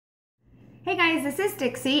Hey guys, this is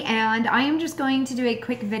Dixie and I am just going to do a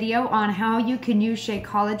quick video on how you can use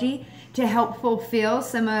Shakeology to help fulfill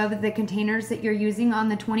some of the containers that you're using on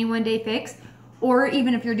the 21-day fix, or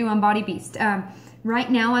even if you're doing BodyBeast. Right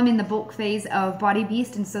now I'm in the bulk phase of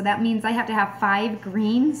BodyBeast, and so that means I have to have 5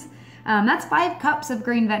 greens. That's 5 cups of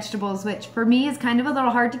green vegetables, which for me is kind of a little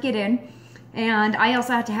hard to get in. And I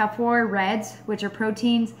also have to have 4 reds, which are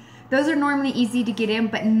proteins. Those are normally easy to get in,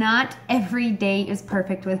 but not every day is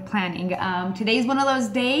perfect with planning. Today's one of those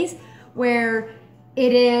days where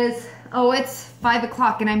it is, it's 5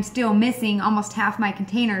 o'clock and I'm still missing almost half my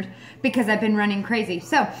containers because I've been running crazy.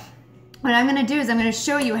 So what I'm gonna do is I'm gonna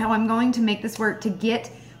show you how I'm going to make this work to get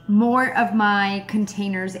more of my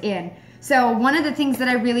containers in. So one of the things that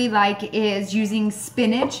I really like is using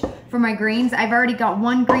spinach for my greens. I've already got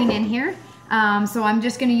 1 green in here. So I'm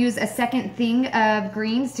just gonna use a second thing of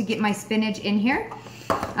greens to get my spinach in here.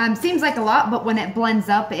 Seems like a lot, but when it blends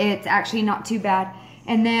up, it's actually not too bad.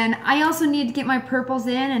 And then I also need to get my purples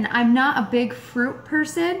in, and I'm not a big fruit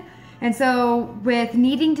person. And so with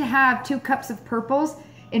needing to have 2 cups of purples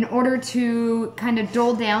in order to kind of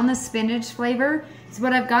dull down the spinach flavor, so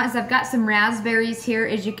what I've got is I've got some raspberries here,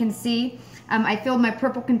 as you can see. I filled my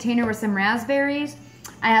purple container with some raspberries.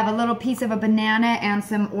 I have a little piece of a banana and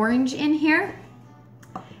some orange in here.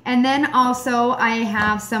 And then also I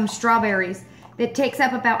have some strawberries. It takes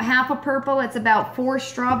up about half a purple. It's about 4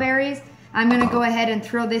 strawberries. I'm gonna go ahead and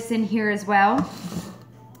throw this in here as well.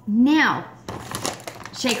 Now,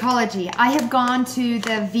 Shakeology. I have gone to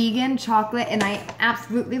the vegan chocolate and I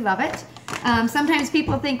absolutely love it. Sometimes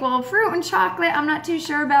people think, well, fruit and chocolate, I'm not too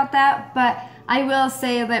sure about that, but I will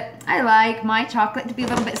say that I like my chocolate to be a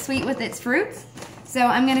little bit sweet with its fruits. So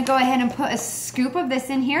I'm gonna go ahead and put a scoop of this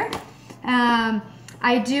in here.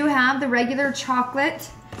 I do have the regular chocolate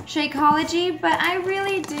Shakeology, but I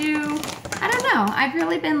really do, I don't know, I've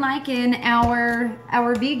really been liking our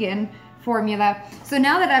vegan formula. So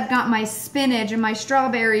now that I've got my spinach and my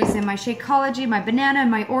strawberries and my Shakeology, my banana and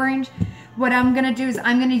my orange, what I'm gonna do is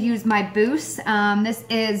I'm gonna use my Boost. This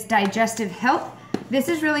is digestive health. This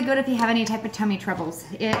is really good if you have any type of tummy troubles.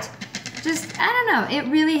 It just, I don't know, it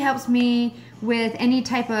really helps me with any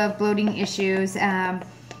type of bloating issues.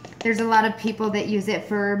 There's a lot of people that use it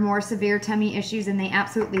for more severe tummy issues and they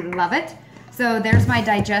absolutely love it. So there's my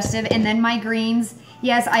digestive, and then my greens.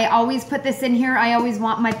 Yes, I always put this in here. I always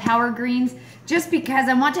want my power greens just because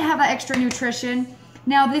I want to have extra nutrition.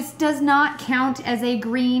 Now this does not count as a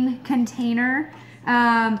green container,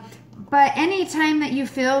 but anytime that you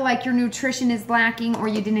feel like your nutrition is lacking or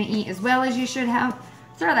you didn't eat as well as you should have,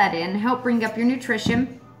 throw that in, help bring up your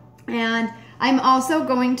nutrition. And I'm also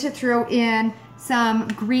going to throw in some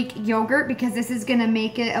Greek yogurt because this is gonna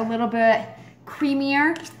make it a little bit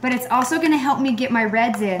creamier, but it's also gonna help me get my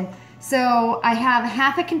reds in. So I have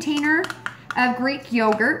half a container of Greek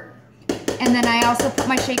yogurt, and then I also put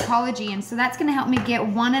my Shakeology in. So that's gonna help me get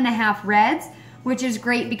 1.5 reds, which is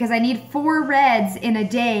great because I need 4 reds in a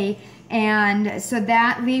day. And so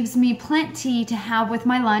that leaves me plenty to have with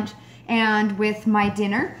my lunch and with my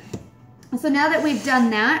dinner. So now that we've done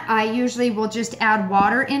that, I usually will just add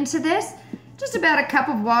water into this. Just about a cup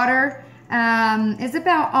of water is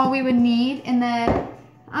about all we would need. And then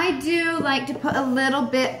I do like to put a little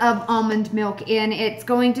bit of almond milk in. It's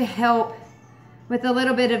going to help with a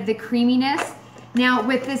little bit of the creaminess. Now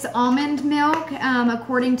with this almond milk,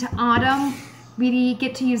 according to Autumn, we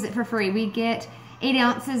get to use it for free. We get 8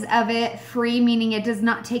 ounces of it free, meaning it does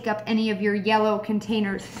not take up any of your yellow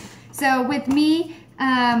containers. So with me,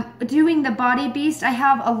 doing the BodyBeast, I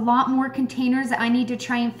have a lot more containers that I need to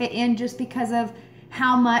try and fit in just because of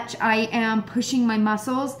how much I am pushing my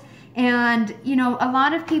muscles. And you know, a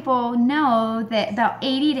lot of people know that about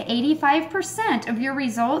 80 to 85% of your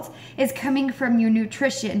results is coming from your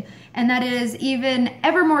nutrition. And that is even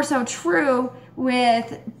ever more so true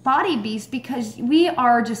with BodyBeast because we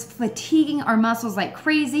are just fatiguing our muscles like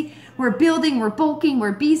crazy. We're building, we're bulking,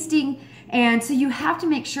 we're beasting. And so you have to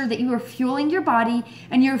make sure that you are fueling your body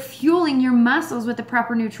and you're fueling your muscles with the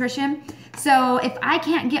proper nutrition. So if I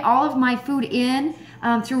can't get all of my food in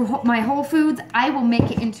through my whole foods, I will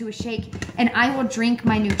make it into a shake and I will drink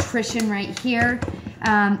my nutrition right here.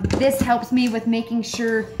 This helps me with making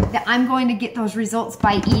sure that I'm going to get those results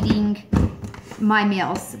by eating my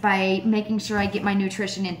meals, by making sure I get my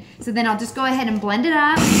nutrition in. So then I'll just go ahead and blend it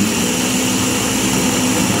up.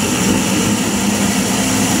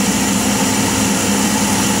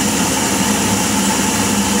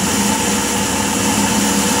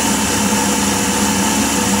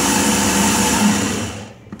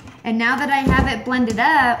 And now that I have it blended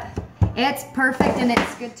up, it's perfect and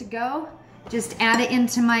it's good to go. Just add it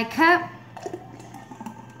into my cup.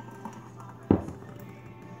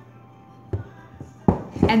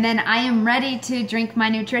 and then I am ready to drink my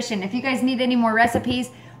nutrition. If you guys need any more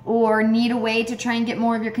recipes or need a way to try and get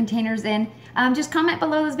more of your containers in, just comment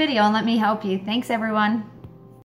below this video and let me help you. Thanks, everyone.